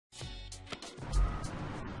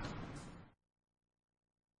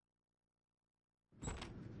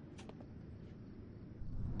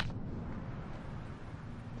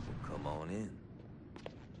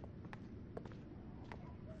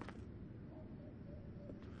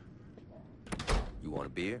You want a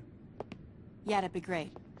beer? Yeah, that'd be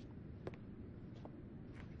great.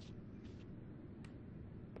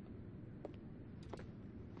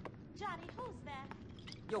 Johnny, who's that?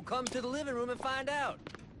 Yo, come to the living room and find out.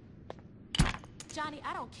 Johnny,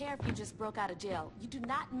 I don't care if you just broke out of jail. You do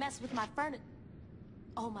not mess with my furniture.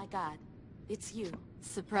 Oh my God, it's you.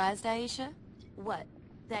 Surprised, Aisha? What?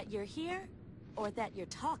 That you're here? Or that you're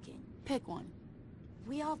talking? Pick one.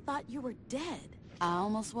 We all thought you were dead. I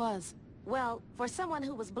almost was. Well, for someone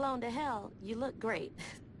who was blown to hell, you look great.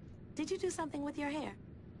 Did you do something with your hair?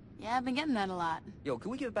 Yeah, I've been getting that a lot. Yo,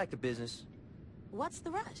 can we get back to business? What's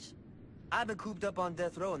the rush? I've been cooped up on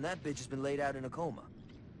death row and that bitch has been laid out in a coma.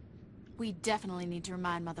 We definitely need to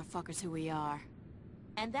remind motherfuckers who we are.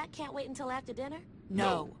 And that can't wait until after dinner?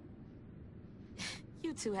 No.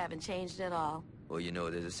 You two haven't changed at all. Well, you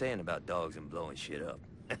know, there's a saying about dogs and blowing shit up.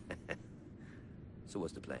 So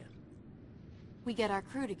what's the plan? We get our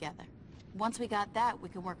crew together. Once we got that, we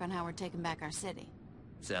can work on how we're taking back our city.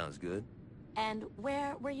 Sounds good. And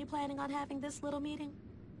where were you planning on having this little meeting?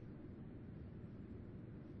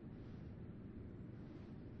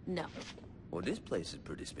 No. Well, this place is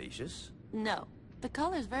pretty spacious. No. The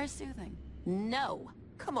color's very soothing. No.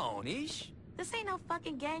 Come on, Ish. This ain't no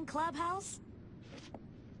fucking gang clubhouse.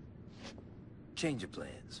 Change your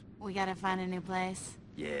plans. We gotta find a new place.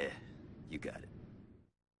 Yeah, you got it.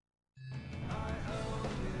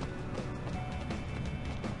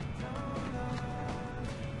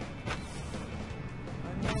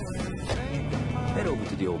 Head over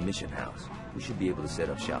to the old mission house. We should be able to set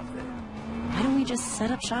up shop there. Why don't we just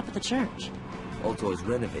set up shop at the church? Alto's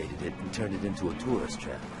renovated it and turned it into a tourist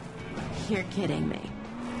trap. You're kidding me.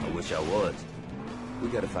 I wish I was. We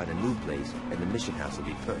gotta find a new place, and the mission house will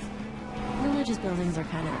be perfect. Religious buildings are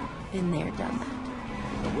kind of been there, done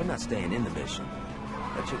that. But we're not staying in the mission.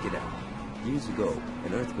 Now check it out. Years ago,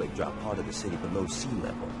 an earthquake dropped part of the city below sea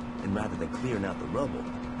level, and rather than clearing out the rubble,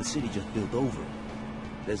 the city just built over it.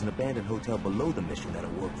 There's an abandoned hotel below the mission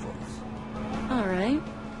that'll work for us. All right.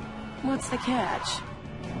 What's the catch?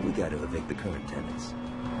 We gotta evict the current tenants.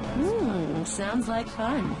 Sounds like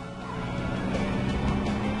fun.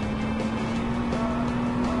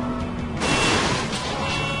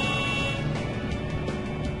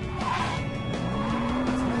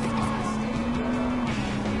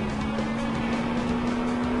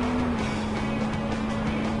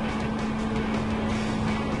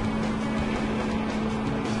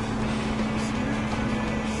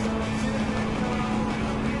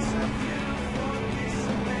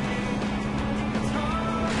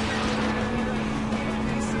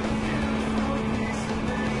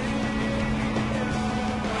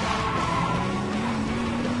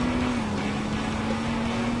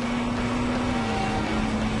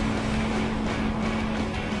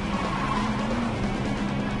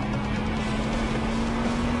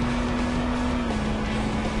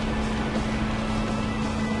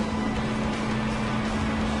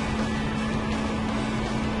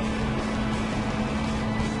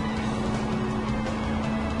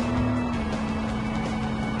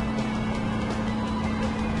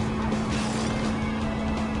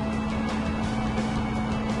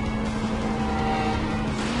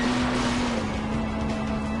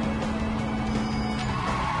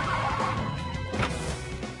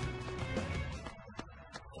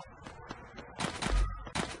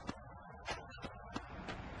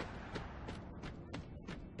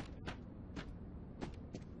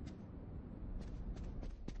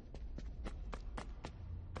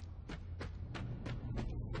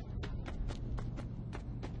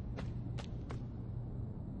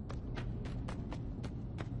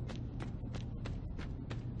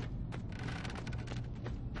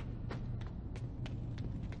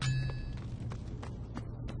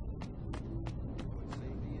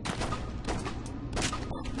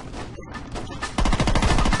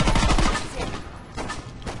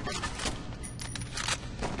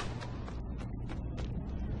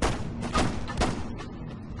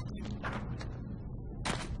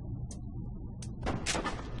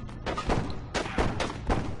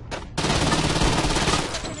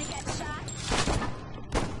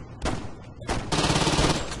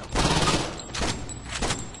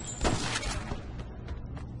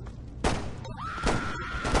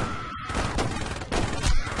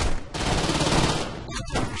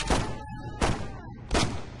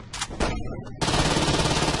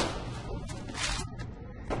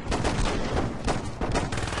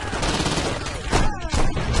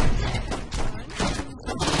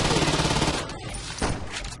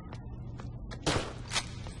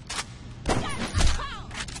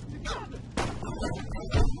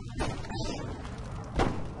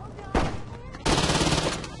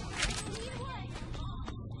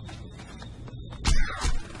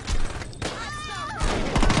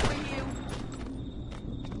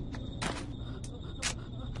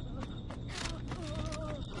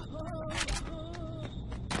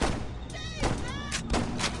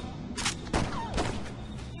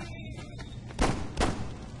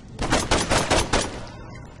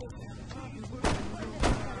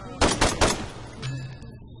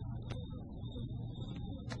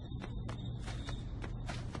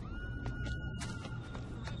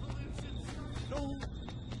 This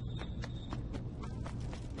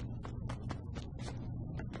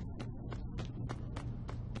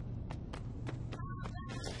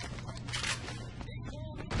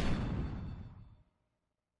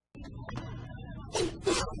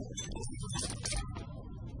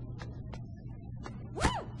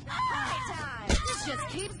just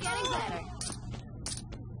keeps getting better.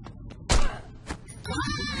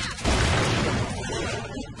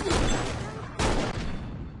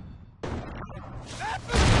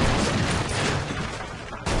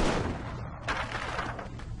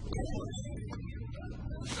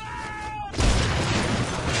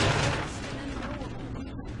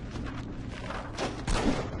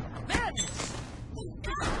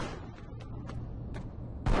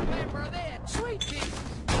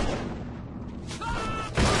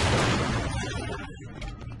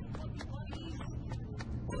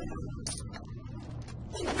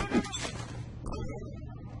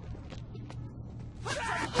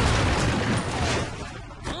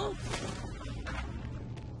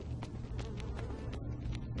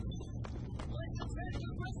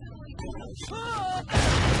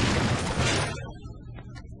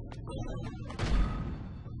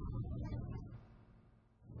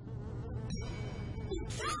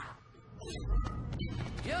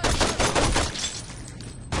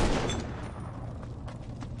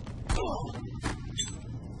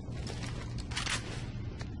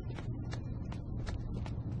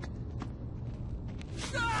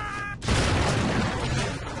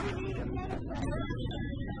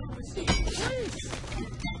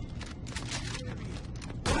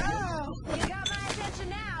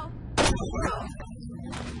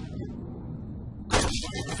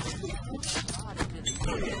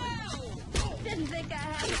 Didn't think I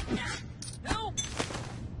had it. Nope.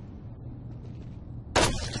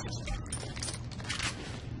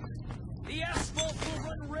 The asphalt will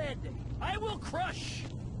run red. I will crush.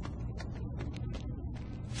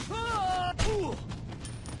 Ah! Ooh.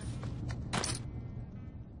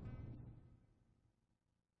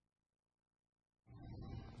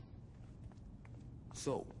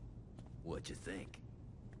 So, what'd you think?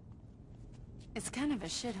 It's kind of a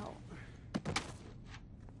shithole.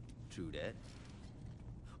 True that.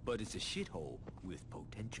 But it's a shithole with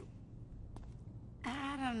potential.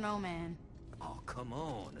 I don't know, man. Oh, come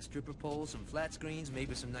on. A stripper pole, some flat screens,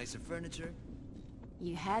 maybe some nicer furniture.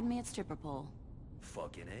 You had me at stripper pole.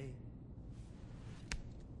 Fucking A.